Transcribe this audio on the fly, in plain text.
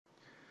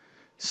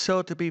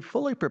So, to be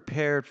fully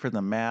prepared for the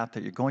math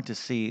that you're going to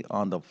see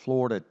on the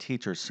Florida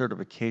Teacher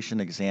Certification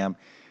Exam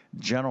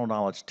general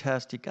knowledge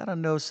test, you got to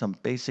know some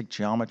basic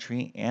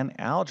geometry and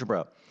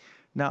algebra.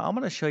 Now, I'm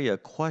going to show you a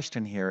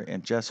question here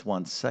in just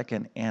 1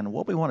 second, and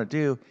what we want to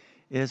do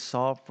is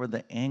solve for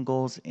the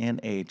angles in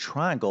a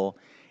triangle,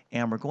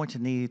 and we're going to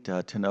need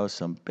to know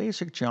some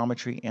basic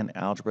geometry and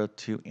algebra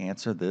to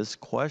answer this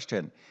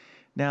question.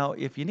 Now,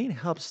 if you need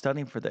help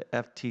studying for the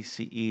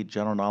FTCE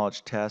general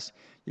knowledge test,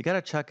 you got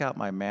to check out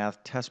my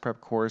math test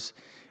prep course.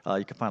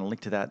 You can find a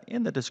link to that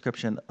in the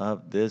description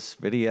of this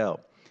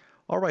video.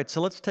 All right, so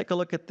let's take a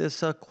look at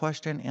this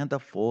question and the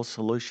full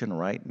solution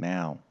right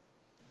now.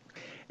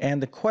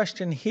 And the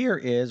question here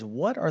is,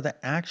 what are the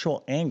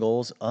actual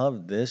angles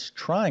of this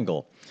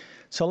triangle?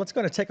 So let's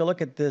go to take a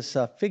look at this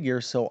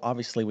figure. So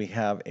obviously we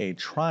have a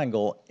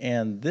triangle,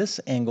 and this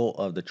angle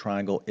of the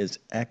triangle is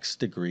x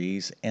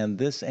degrees, and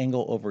this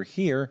angle over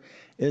here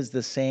is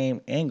the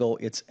same angle,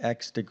 it's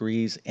x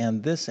degrees,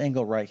 and this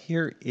angle right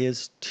here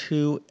is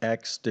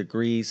 2x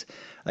degrees.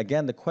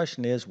 Again, the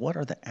question is, what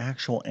are the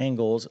actual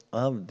angles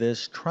of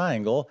this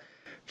triangle?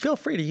 Feel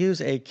free to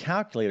use a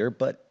calculator,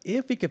 but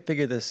if you could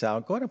figure this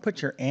out, go ahead and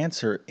put your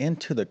answer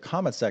into the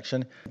comment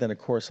section. Then, of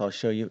course, I'll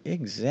show you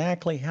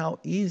exactly how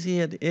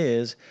easy it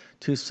is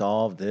to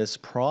solve this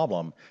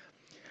problem.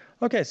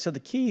 Okay, so the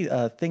key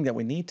thing that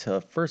we need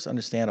to first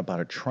understand about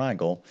a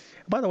triangle,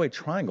 by the way,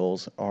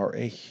 triangles are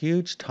a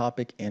huge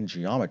topic in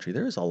geometry.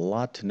 There's a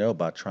lot to know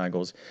about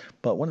triangles,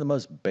 but one of the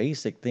most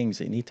basic things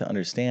that you need to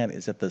understand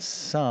is that the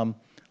sum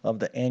of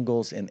the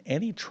angles in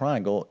any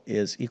triangle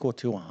is equal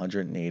to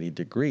 180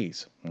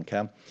 degrees,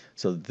 okay?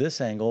 So this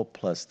angle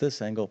plus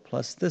this angle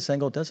plus this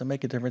angle doesn't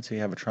make a difference if you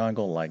have a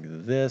triangle like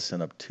this,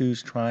 an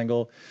obtuse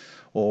triangle,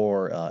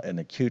 or an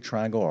acute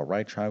triangle or a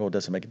right triangle. It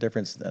doesn't make a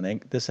difference.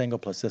 This angle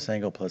plus this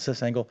angle plus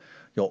this angle,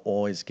 you'll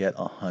always get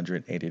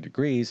 180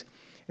 degrees.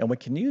 And we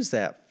can use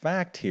that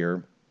fact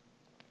here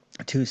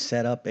to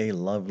set up a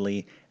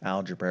lovely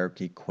algebraic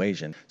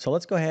equation. So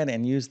let's go ahead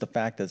and use the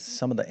fact that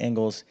some of the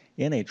angles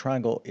in a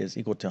triangle is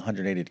equal to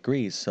 180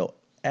 degrees. So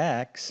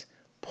x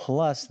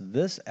plus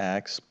this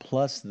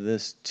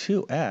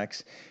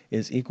 2x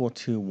is equal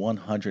to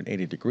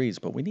 180 degrees.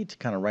 But we need to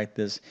kind of write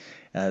this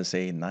as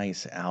a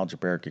nice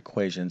algebraic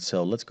equation.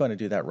 So let's go ahead and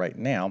do that right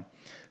now.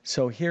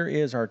 So here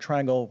is our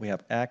triangle. We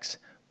have x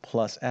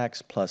plus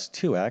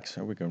 2x,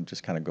 or we can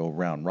just kind of go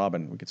round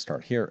robin. We could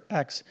start here.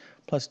 X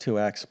plus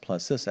 2x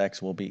plus this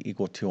x will be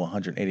equal to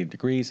 180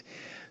 degrees.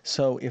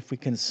 So if we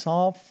can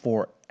solve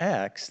for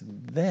x,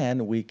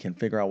 then we can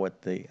figure out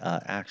what the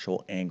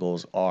actual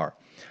angles are.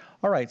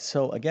 All right,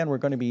 so again, we're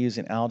going to be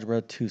using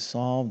algebra to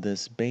solve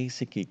this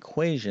basic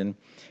equation.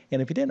 And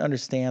if you didn't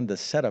understand the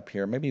setup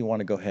here, maybe you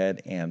want to go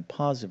ahead and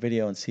pause the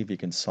video and see if you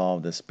can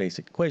solve this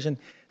basic equation.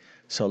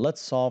 So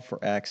let's solve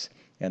for x,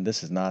 and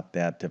this is not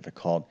that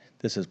difficult.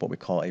 This is what we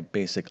call a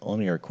basic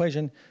linear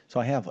equation.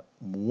 So I have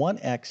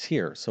 1x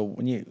here. So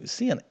when you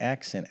see an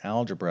x in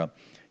algebra,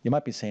 you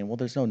might be saying, well,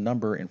 there's no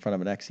number in front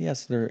of an x.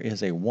 Yes, there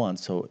is a 1.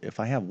 So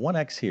if I have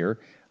 1x here,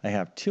 I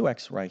have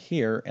 2x right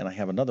here, and I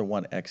have another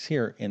 1x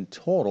here. In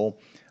total,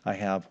 I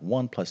have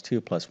 1 plus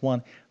 2 plus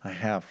 1. I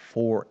have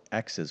 4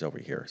 x's over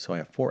here. So I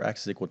have 4x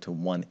is equal to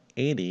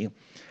 180.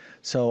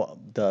 So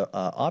the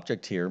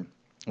object here,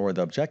 or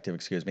the objective,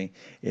 excuse me,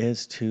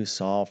 is to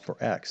solve for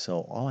x. So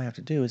all I have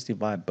to do is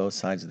divide both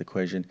sides of the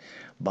equation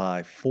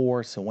by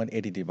 4. So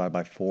 180 divided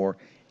by 4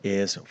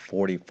 is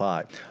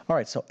 45. All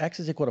right, so x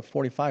is equal to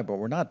 45, but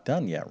we're not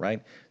done yet, right?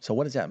 So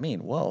what does that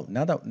mean? Well,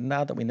 now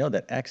that we know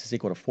that x is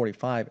equal to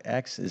 45,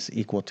 x is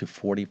equal to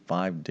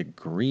 45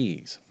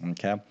 degrees,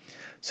 okay?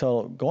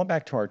 So going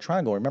back to our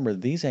triangle, remember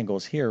these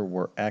angles here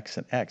were x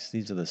and x.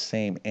 These are the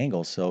same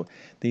angles, so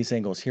these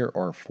angles here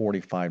are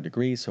 45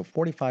 degrees. So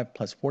 45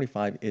 plus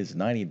 45 is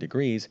 90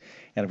 degrees,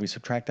 and if we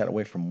subtract that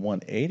away from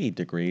 180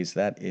 degrees,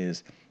 that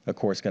is, of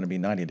course, going to be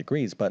 90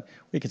 degrees, but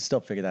we can still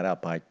figure that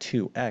out by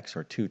 2x,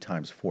 or 2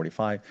 times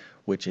 45,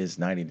 which is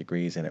 90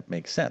 degrees, and it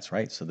makes sense,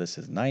 right? So this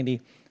is 90,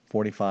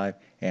 45,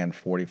 and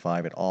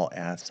 45. It all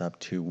adds up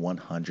to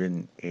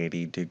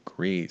 180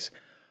 degrees.